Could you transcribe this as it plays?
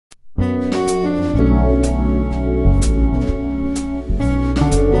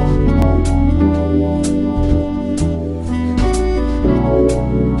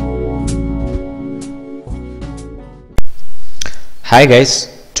Hi guys,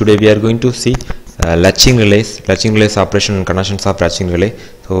 today we are going to see latching relays operation and connections of latching relay.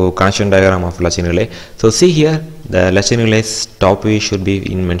 So connection diagram of latching relay. So see here the latching relays top view should be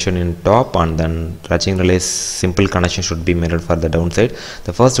mentioned in top, and then latching relays simple connection should be mirrored for the downside.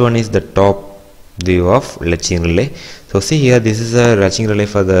 The first one is the top view of latching relay. So see here, this is a latching relay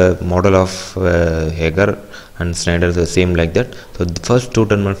for the model of Hager and Schneider, the same like that. So the first two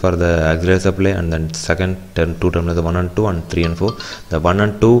terminal for the auxiliary supply, and then second two terminals, the 1 and 2 and 3 and 4. The 1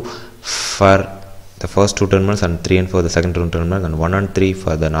 and 2 for the first two terminals, and 3 and 4 the second two terminals, and 1 and 3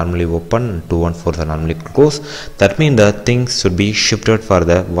 for the normally open, and 2 and 4 are normally closed. That means the things should be shifted for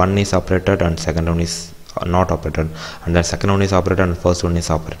the one is operated and second one is not operated, and the second one is operated and first one is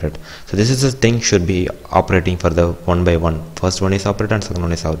operated. So this is the thing should be operating for the one by one. First one is operated and second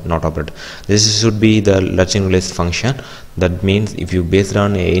one is not operated. This should be the latching relays function. That means if you based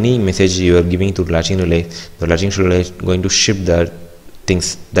on any message you are giving to latching relay, the latching relay is going to shift the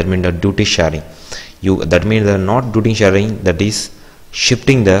things. That means the duty sharing. That means the not duty sharing, that is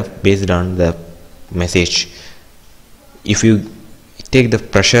shifting the based on the message. If you take the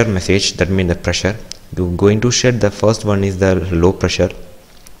pressure message, that means the pressure, you're going to set the first one is the low pressure,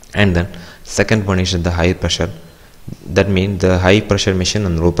 and then second one is the high pressure. That means the high pressure machine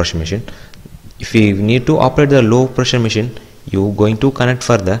and low pressure machine. If you need to operate the low pressure machine, you're going to connect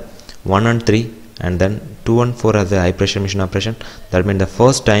for the 1 and 3, and then 2 and 4 as the high pressure machine operation. That means the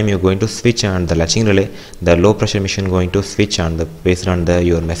first time you're going to switch on the latching relay, the low pressure machine going to switch on the based on the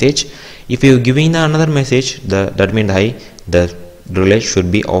your message. If you're giving the another message, that means the relay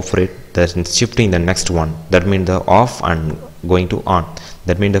should be operate, that is shifting the next one. That means the off and going to on.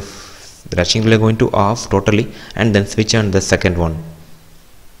 That means the latching relay going to off totally, and then switch on the second one.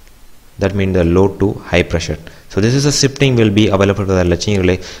 That means the low to high pressure. So this is a shifting will be available for the latching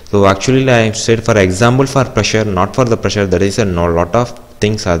relay. So actually I said for example for pressure, not for the pressure, there is a lot of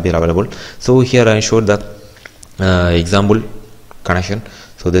things are been available. So here I showed the example connection.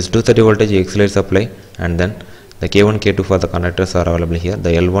 So this 230 voltage auxiliary supply, and then the K1 K2 for the connectors are available here. The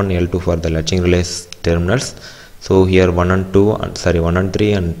L1 L2 for the latching relays terminals. So here 1 and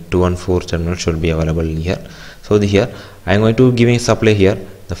 3 and 2 and 4 terminals should be available here. So here I am going to giving supply here.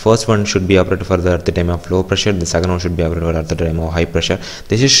 The first one should be operated for the at the time of low pressure. The second one should be operated at the time of high pressure.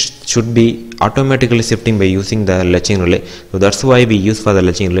 This should be automatically shifting by using the latching relay. So that's why we use for the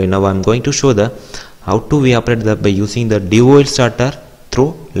latching relay. Now I am going to show the how to we operate by using the DOL starter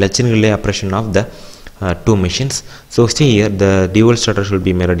through latching relay operation of the two machines. So see here, the dual starter should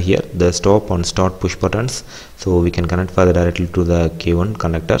be mirrored here, the stop and start push buttons, so we can connect further directly to the K1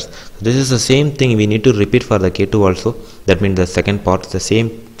 connectors. So this is the same thing we need to repeat for the K2 also. That means the second part, the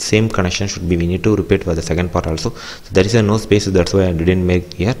same connection should be, we need to repeat for the second part also. So there is a no space, so that's why I didn't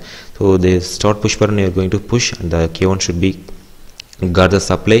make here. So the start push button you are going to push, and the K1 should be got the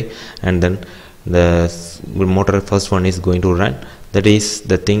supply, and then the motor first one is going to run. That is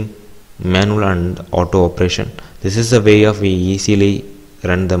the thing, manual and auto operation. This is the way of we easily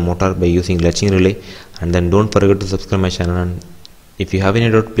run the motor by using latching relay. And then don't forget to subscribe my channel, and if you have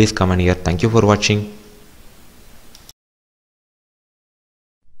any doubt please comment here. Thank you for watching.